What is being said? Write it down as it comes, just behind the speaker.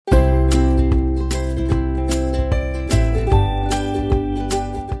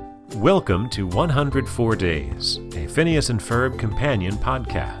Welcome to 104 Days, a Phineas and Ferb companion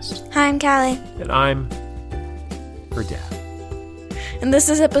podcast. Hi, I'm Callie. And I'm her dad. And this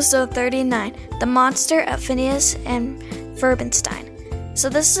is episode 39, The Monster of Phineas and Ferbenstein. So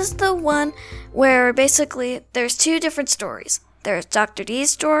this is the one where basically there's two different stories. There's Dr. D's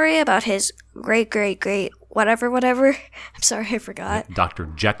story about his great whatever. I'm sorry, I forgot. Dr.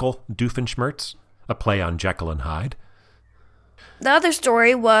 Jekyll Doofenshmirtz, a play on Jekyll and Hyde. The other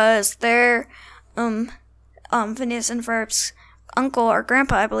story was their Phineas and Ferb's uncle or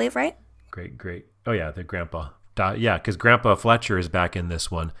grandpa, I believe, right? Great. Oh yeah, the grandpa. Yeah, because Grandpa Fletcher is back in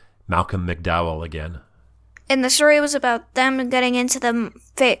this one. Malcolm McDowell again. And the story was about them getting into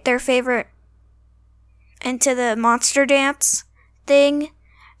their favorite, into the monster dance thing.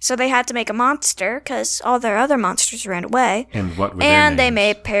 So they had to make a monster because all their other monsters ran away. And what were their names? And they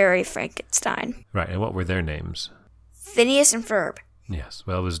made Perry Frankenstein. Right, and what were their names? Phineas and Ferb. Yes,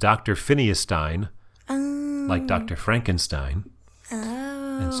 well, it was Dr. Phineas Stein, like Dr. Frankenstein.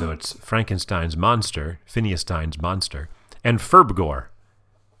 Oh. And so it's Frankenstein's monster, Phineas Stein's monster, and Ferbgore,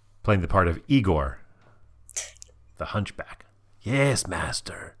 playing the part of Igor, the hunchback. Yes,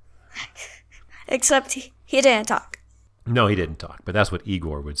 master. Except he didn't talk. No, he didn't talk, but that's what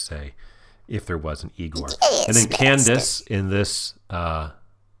Igor would say if there was an Igor. Yes, and then master. Candace, in this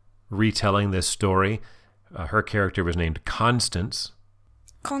retelling this story, her character was named Constance.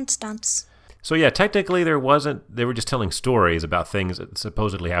 So yeah, technically they were just telling stories about things that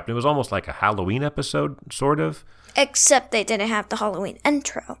supposedly happened. It was almost like a Halloween episode, sort of. Except they didn't have the Halloween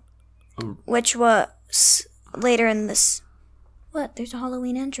intro, which was later in this. What? There's a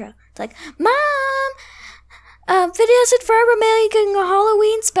Halloween intro. It's like, Mom, Phineas and Ferb are making a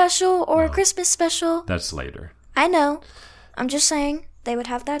Halloween special or a Christmas special. That's later. I know. I'm just saying they would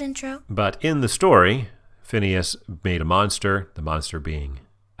have that intro. But in the story, Phineas made a monster, the monster being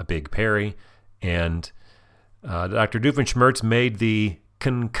a big Perry, and Dr. Doofenshmirtz made the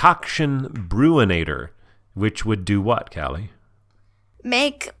concoction brewinator, which would do what, Callie?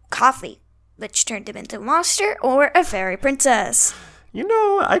 Make coffee, which turned him into a monster or a fairy princess. You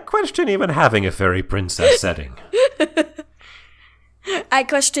know, I question even having a fairy princess setting. I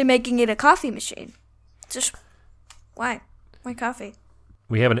question making it a coffee machine. Just, why? Why coffee?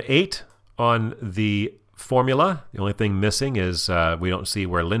 We have an 8 on the formula. The only thing missing is we don't see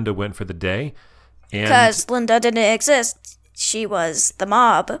where Linda went for the day. Because Linda didn't exist. She was the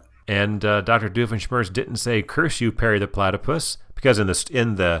mob. And Dr. Doofenshmirtz didn't say, "Curse you, Perry the Platypus," because in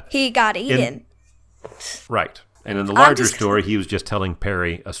the he got eaten. Right. And in the larger story, he was just telling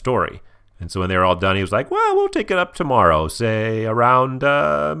Perry a story. And so when they were all done, he was like, "Well, we'll take it up tomorrow, say around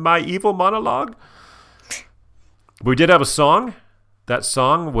my evil monologue." We did have a song. That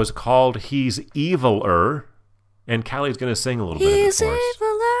song was called "He's Eviler," and Callie's going to sing a little bit of it for us. He's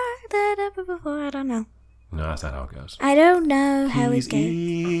eviler than ever before. I don't know. No, that's not how it goes. I don't know how He's it goes.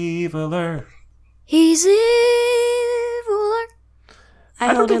 eviler. He's eviler.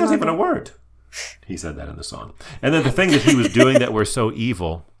 I don't think that's even a word. He said that in the song. And then the things that he was doing that were so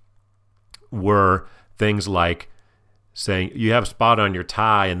evil were things like saying, you have a spot on your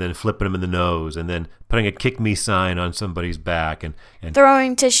tie, and then flipping him in the nose, and then putting a kick me sign on somebody's back, and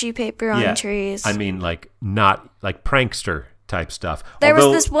throwing tissue paper on trees. I mean, not like prankster type stuff. There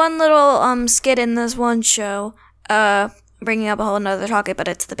was this one little skit in this one show, bringing up a whole nother topic, but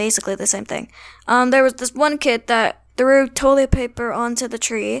it's basically the same thing. There was this one kid that threw toilet paper onto the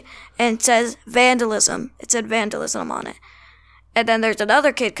tree and it says vandalism. It said vandalism on it. And then there's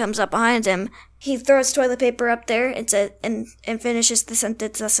another kid comes up behind him. He throws toilet paper up there and says, and finishes the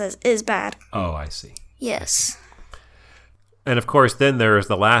sentence that says, "is bad." Oh, I see. Yes. And of course, then there's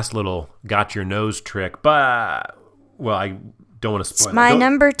the last little got your nose trick. But, well, I don't want to spoil it. It's my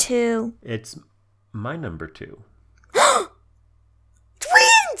number 2. It's my number 2.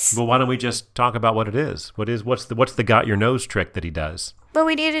 Twins! Well, why don't we just talk about what it is? What's the got your nose trick that he does? But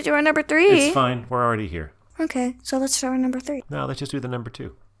we need to do our number 3. It's fine. We're already here. Okay, so let's start with number 3. No, let's just do the number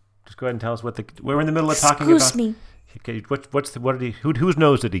 2. Just go ahead and tell us we're in the middle of talking about. Excuse me. Okay, whose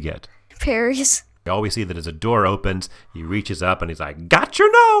nose did he get? Perry's. We always see that as a door opens, he reaches up and he's like, "Got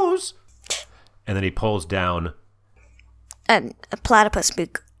your nose!" And then he pulls down A platypus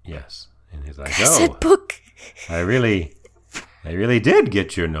book. Yes. And he's like, I said book. I really did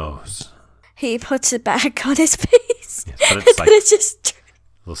get your nose. He puts it back on his face. Yes, but it's like it's just a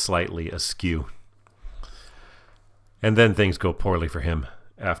little slightly askew. And then things go poorly for him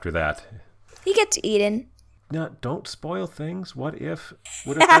after that. He gets eaten. No, don't spoil things. What if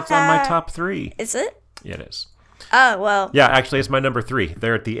that's on my top 3? Is it? Yeah, it is. Oh, well. Yeah, actually, it's my number 3.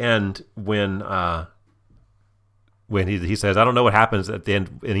 There at the end when when he says, I don't know what happens at the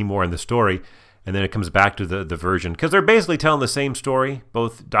end anymore in the story. And then it comes back to the version. Because they're basically telling the same story.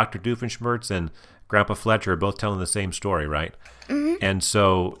 Both Dr. Doofenshmirtz and Grandpa Fletcher are both telling the same story, right? Mm-hmm. And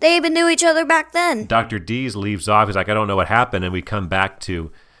so... They even knew each other back then. Dr. Dees leaves off. He's like, I don't know what happened. And we come back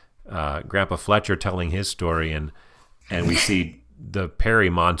to Grandpa Fletcher telling his story. And we see the Perry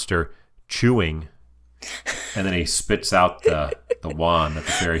monster chewing. And then he spits out the wand at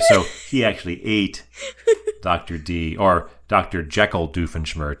the fairy. So he actually ate Dr. D, or Dr. Jekyll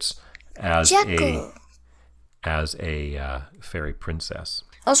Doofenshmirtz as a fairy princess.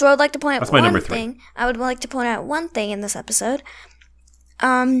 Also, I would like to point out That's my number 3. thing. I would like to point out one thing in this episode.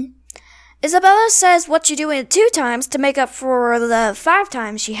 Isabella says what you doing 2 times to make up for the 5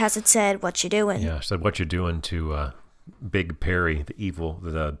 times she hasn't said what you doing. Yeah, said what you doing to Big Perry,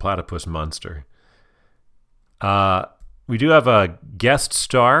 the platypus monster. We do have a guest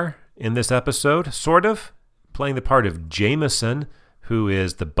star in this episode, sort of, playing the part of Jameson, who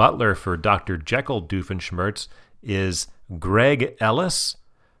is the butler for Dr. Jekyll Doofenshmirtz, is Greg Ellis,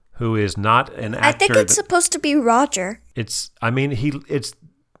 who is not an actor. I think it's supposed to be Roger. That's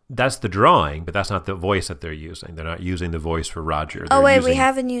the drawing, but that's not the voice that they're using. They're not using the voice for Roger. We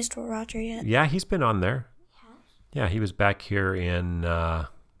haven't used for Roger yet. Yeah, he's been on there. Yeah, he was back here in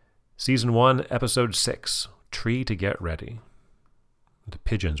season 1, episode 6, Tree to Get Ready. The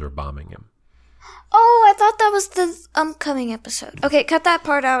pigeons were bombing him. Oh, I thought that was the upcoming episode. Okay, cut that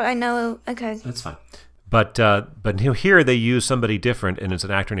part out. I know. Okay. That's fine. But here they use somebody different, and it's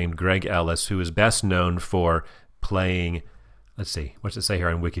an actor named Greg Ellis, who is best known for playing, let's see, what's it say here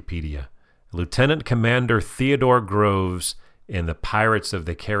on Wikipedia? Lieutenant Commander Theodore Groves in the Pirates of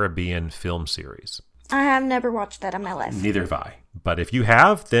the Caribbean film series. I have never watched that in my life. Neither have I. But if you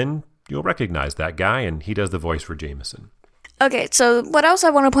have, then you'll recognize that guy, and he does the voice for Jameson. Okay, so what else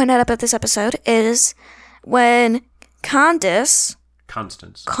I want to point out about this episode is when Constance,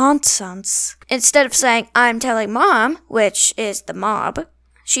 instead of saying, I'm telling Mom, which is the mob,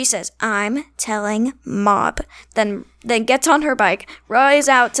 she says, I'm telling Mob. Then gets on her bike, rides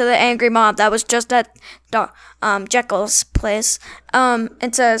out to the angry mob that was just at Jekyll's place,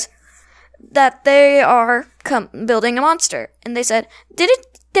 and says that they are building a monster. And they said, didn't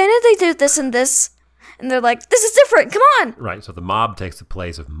they do this and this? And they're like, this is different, come on! Right, so the mob takes the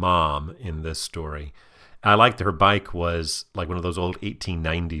place of Mom in this story. I liked her bike was like one of those old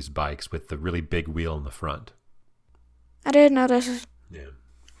 1890s bikes with the really big wheel in the front. I didn't notice. Yeah.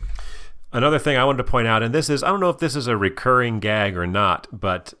 Another thing I wanted to point out, and this is, I don't know if this is a recurring gag or not,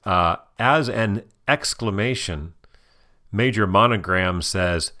 but as an exclamation, Major Monogram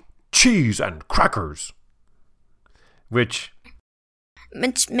says, cheese and crackers, which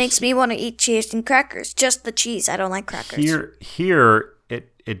makes me want to eat cheese and crackers. Just the cheese. I don't like crackers. Here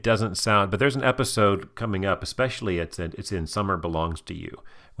it doesn't sound, but there's an episode coming up, especially it's in Summer Belongs to You,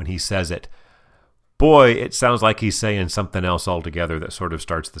 when he says it. Boy, it sounds like he's saying something else altogether that sort of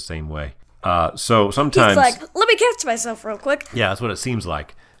starts the same way. So sometimes... He's like, let me catch myself real quick. Yeah, that's what it seems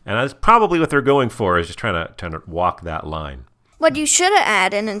like. And that's probably what they're going for, is just trying to walk that line. What you should have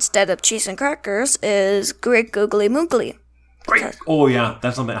added instead of cheese and crackers is Great Googly Moogly. Great. Oh, yeah.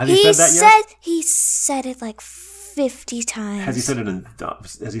 That's something. Has he said that yet? He said it like 50 times. Has he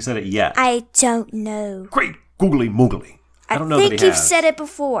said it yet? I don't know. Great Googly Moogly. I don't know that he has. I think you've said it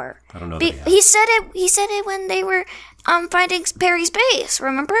before. I don't know that he has. He said it when they were finding Perry's base,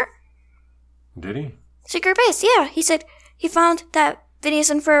 remember? Did he? Secret base, yeah. He said he found that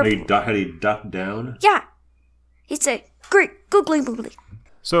Phineas and Ferb. Had he ducked down? Yeah. He said, Great Googly Moogly.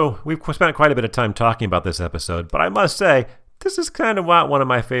 So we've spent quite a bit of time talking about this episode, but I must say, this is kind of one of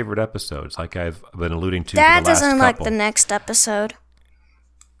my favorite episodes, like I've been alluding to. Dad doesn't like the next episode.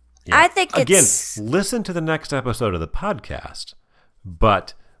 Yeah. I think Again, listen to the next episode of the podcast,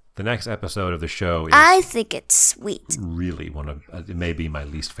 but the next episode of the show is... I think it's sweet. Really it may be my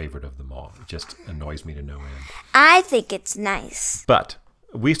least favorite of them all. It just annoys me to no end. I think it's nice. But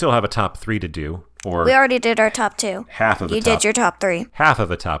we still have a top 3 to do. Or we already did our top 2. You did your top 3. Half of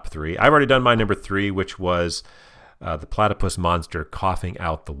a top 3. I've already done my number 3, which was the platypus monster coughing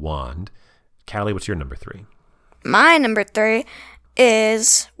out the wand. Callie, what's your number 3? My number 3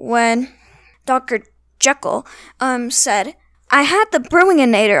 is when Dr. Jekyll said, I had the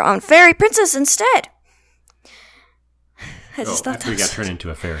Brewinginator on Fairy Princess instead. I just thought after we got turned into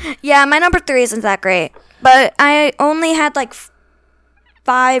a fairy. Yeah, my number 3 isn't that great. But I only had like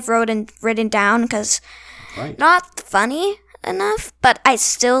 5 written down because not funny enough, but I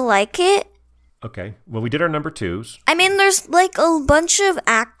still like it. Okay. Well, we did our number 2s. I mean, there's like a bunch of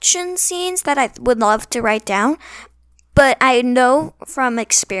action scenes that I would love to write down, but I know from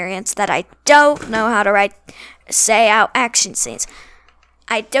experience that I don't know how to write say out action scenes.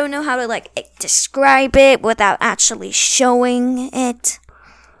 I don't know how to describe it without actually showing it.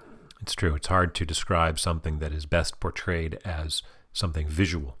 It's true. It's hard to describe something that is best portrayed as something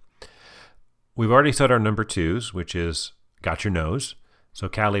visual. We've already said our number 2s, which is Got Your Nose. So,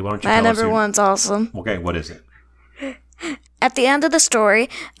 Callie, why don't you tell us? My number 1's awesome. Okay, what is it? At the end of the story,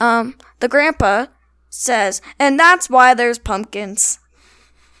 the grandpa says, and that's why there's pumpkins.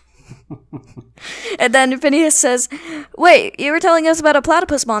 And then Phineas says, wait, you were telling us about a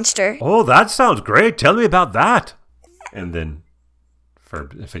platypus monster. Oh, that sounds great. Tell me about that. And then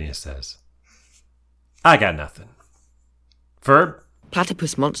Phineas says, I got nothing. Ferb?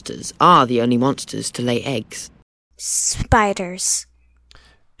 Platypus monsters are the only monsters to lay eggs. Spiders.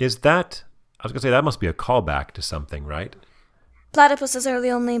 Is that... I was going to say, that must be a callback to something, right? Platypuses are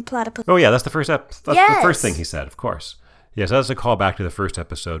the only platypus. Oh, yeah, that's the first that's yes. the first thing he said, of course. Yes, that's a callback to the first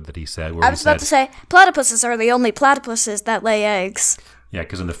episode that he said. Where I was about to say, platypuses are the only platypuses that lay eggs. Yeah,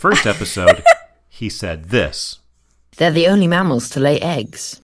 because in the first episode, he said this. They're the only mammals to lay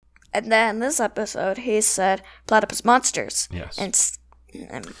eggs. And then this episode, he said platypus monsters. Yes. And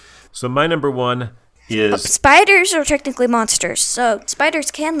so my number 1 is... spiders are technically monsters. So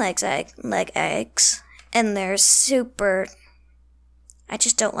spiders can lay eggs. And they're super... I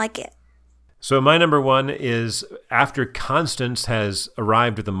just don't like it. So my number 1 is after Constance has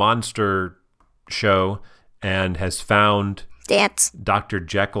arrived at the monster show and has found Dr.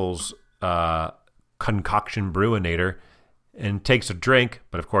 Jekyll's concoction brewinator and takes a drink,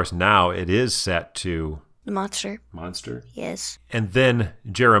 but of course now it is set to... the monster. Monster? Yes. And then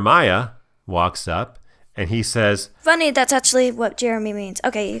Jeremiah walks up and he says... Funny, that's actually what Jeremy means.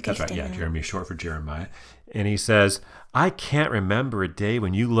 Okay, you can That's right, yeah, Jeremy is short for Jeremiah. And he says... I can't remember a day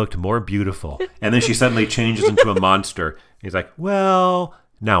when you looked more beautiful. And then she suddenly changes into a monster. He's like, well,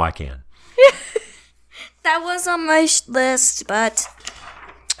 now I can. That was on my list, but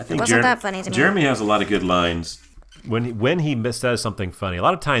I think it wasn't that funny to me. Jeremy has a lot of good lines. When he says something funny, a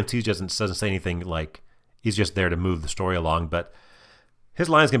lot of times he doesn't say anything like he's just there to move the story along. But his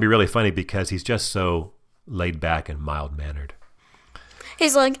lines can be really funny because he's just so laid back and mild-mannered.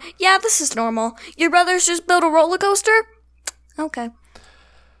 He's like, yeah, this is normal. Your brothers just built a roller coaster? Okay.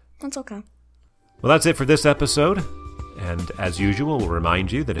 That's okay. Well, that's it for this episode. And as usual, we'll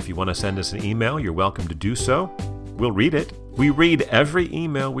remind you that if you want to send us an email, you're welcome to do so. We'll read it. We read every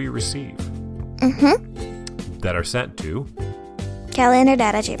email we receive. That are sent to...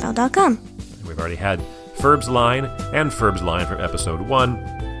 CallieandHerDad@gmail.com. We've already had Ferb's line and Ferb's line from episode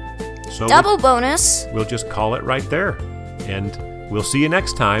 1. So double bonus. We'll just call it right there. And... we'll see you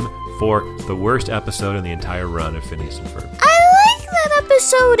next time for the worst episode in the entire run of Phineas and Ferb. I like that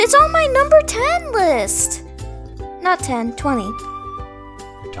episode. It's on my number 10 list. Not 10, 20.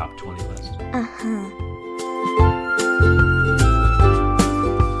 Your top 20 list. Uh-huh.